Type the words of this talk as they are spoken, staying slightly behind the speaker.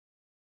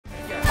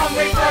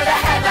hungry for the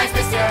headlines,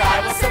 mister,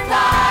 I will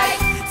supply.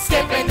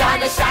 Skipping down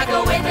the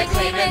Shankill with a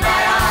gleam in my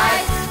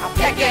eye. I'm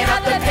picking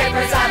up the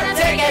papers and I'm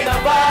taking the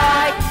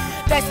bike.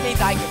 This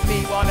means I can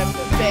be one of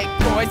the big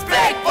boys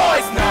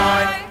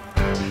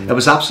 9. It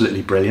was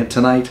absolutely brilliant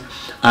tonight,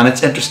 and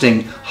it's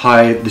interesting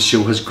how the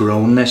show has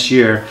grown this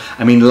year.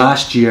 I mean,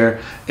 last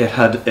year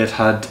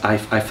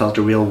I felt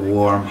a real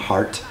warm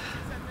heart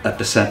at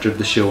the centre of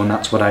the show, and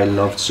that's what I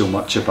loved so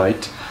much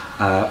about.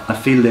 I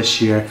feel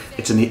this year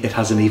it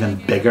has an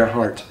even bigger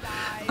heart,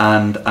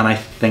 and I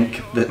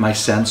think that my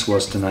sense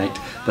was tonight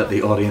that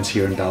the audience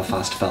here in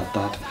Belfast felt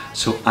that.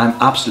 So I'm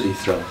absolutely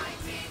thrilled.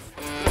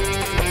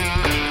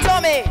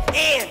 Tommy,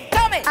 Ian,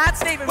 Tommy, and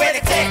Stephen with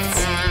the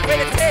tits,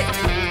 with the tits.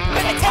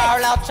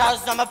 Parallel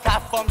trousers on my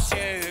platform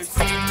shoes.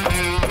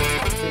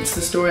 It's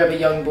the story of a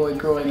young boy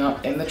growing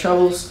up in the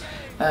Troubles,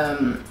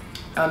 and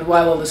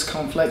while all this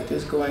conflict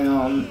is going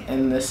on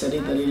in the city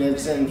that he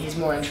lives in, he's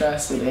more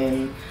interested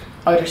in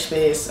outer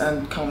space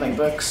and comic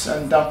books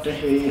and Doctor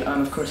Who,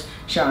 and of course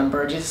Sharon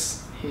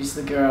Burgess, who's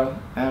the girl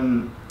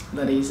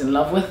that he's in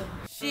love with.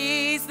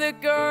 She's the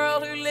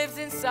girl who lives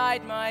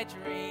inside my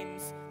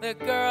dreams, the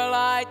girl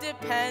I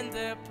depend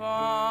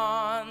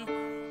upon.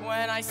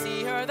 When I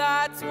see her,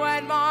 that's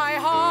when my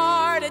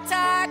heart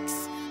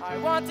attacks. I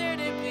want her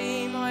to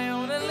be my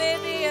own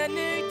Olivia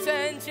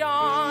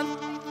Newton-John.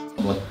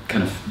 What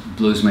kind of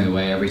blows me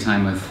away every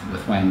time with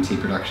YMT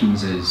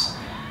Productions is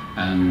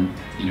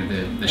you know,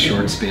 the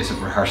short space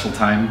of rehearsal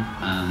time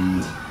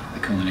and the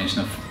culmination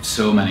of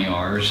so many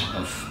hours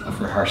of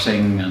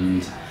rehearsing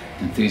and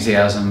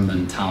enthusiasm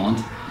and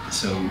talent.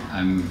 So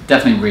I'm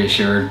definitely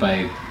reassured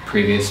by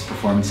previous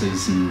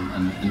performances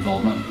and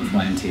involvement with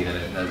YMT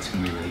that it's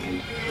going to be really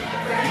good.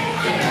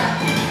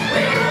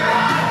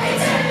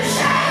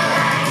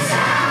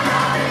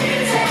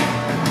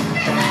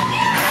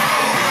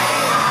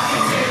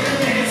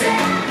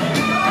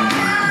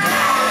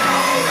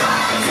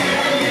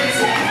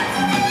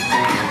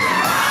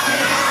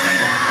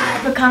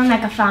 Become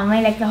like a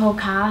family, like the whole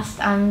cast,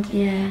 and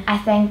yeah, I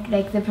think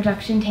like the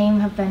production team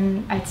have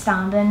been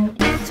outstanding.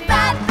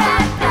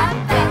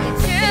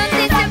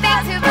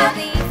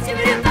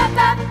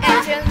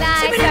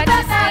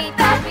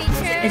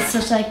 It's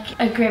such like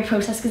a great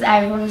process because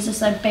everyone is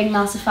just a big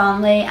massive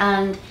family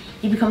and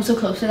you become so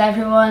close with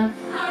everyone.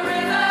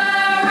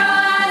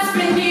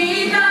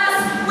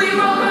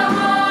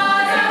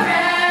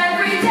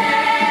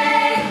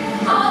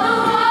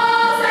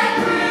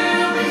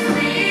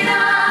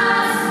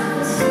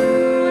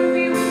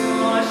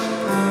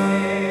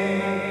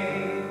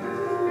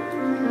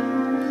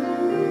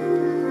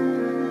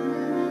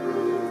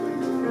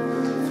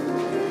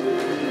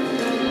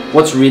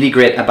 What's really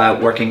great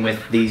about working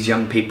with these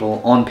young people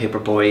on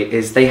Paperboy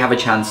is they have a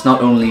chance not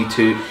only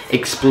to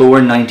explore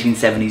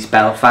 1970s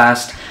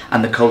Belfast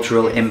and the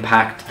cultural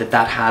impact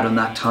that had on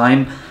that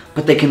time,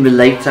 but they can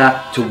relate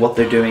that to what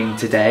they're doing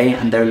today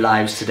and their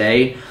lives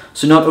today.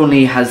 So not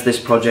only has this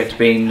project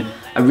been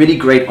a really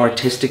great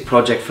artistic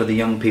project for the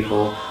young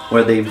people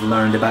where they've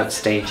learned about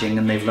staging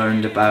and they've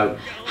learned about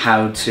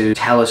how to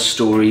tell a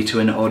story to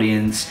an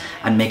audience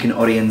and make an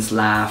audience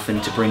laugh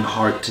and to bring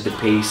heart to the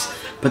piece,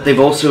 but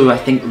they've also, I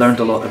think, learned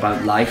a lot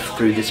about life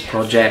through this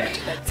project.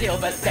 But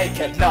they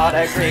could not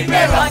agree.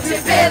 They're on to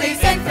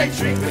Billy's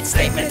infantry with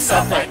statements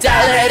of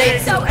fidelity.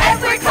 So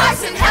Edward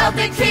Carson held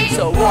the key.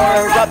 So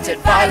war erupted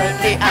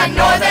violently and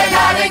Northern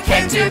Ireland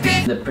came to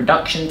be. The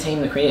production team,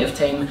 the creative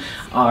team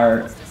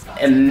are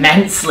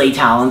immensely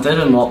talented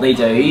in what they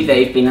do.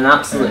 They've been an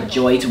absolute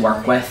joy to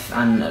work with,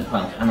 and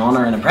well, an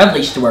honour and a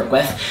privilege to work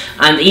with.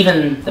 And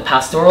even the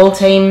pastoral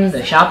team,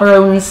 the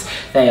chaperones,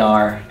 they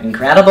are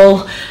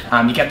incredible.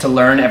 You get to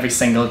learn every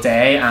single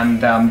day,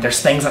 and there's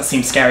things that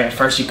seem scary at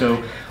first. You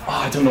go, oh,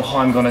 I don't know how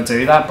I'm going to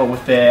do that, but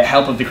with the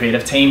help of the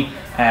creative team,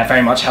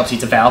 very much helps you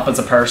develop as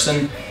a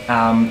person,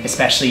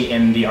 especially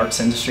in the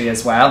arts industry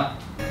as well.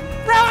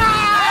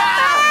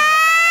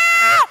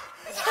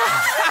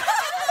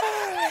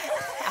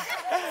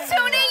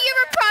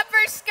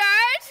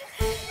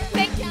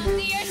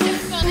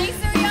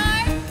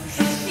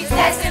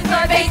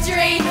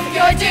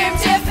 You're doomed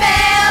to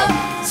fail.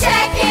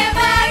 Check him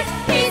out,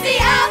 he's the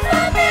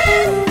alpha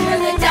male.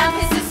 You're the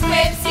dumbest of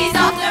squibs, he's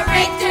off the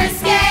Richter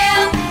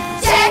scale.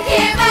 Check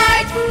him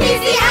out,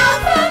 he's the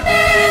alpha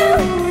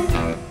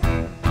male.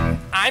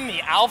 I'm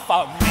the alpha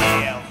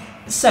male.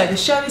 So the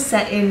show is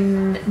set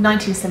in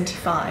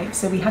 1975,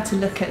 so we had to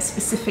look at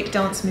specific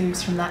dance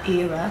moves from that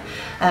era,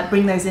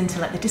 bring those into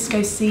like the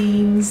disco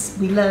scenes.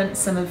 We learnt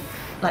some of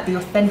like the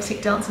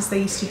authentic dances they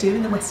used to do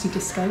in the Westy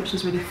disco, which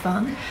was really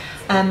fun,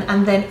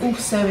 and then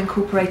also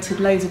incorporated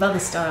loads of other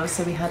styles.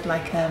 So we had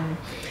like a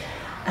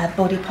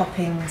body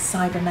popping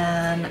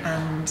Cyberman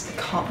and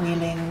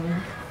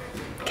cartwheeling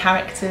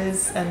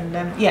characters,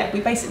 and yeah, we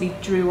basically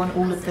drew on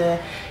all of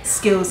the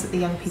skills that the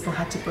young people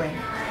had to bring.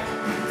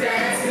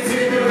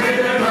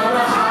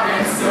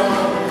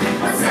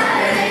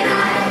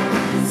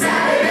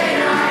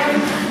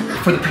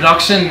 For the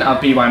production of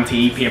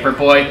BYMT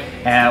Paperboy,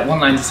 one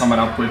line to sum it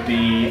up would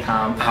be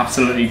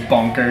absolutely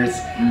bonkers.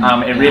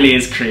 It really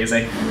is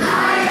crazy.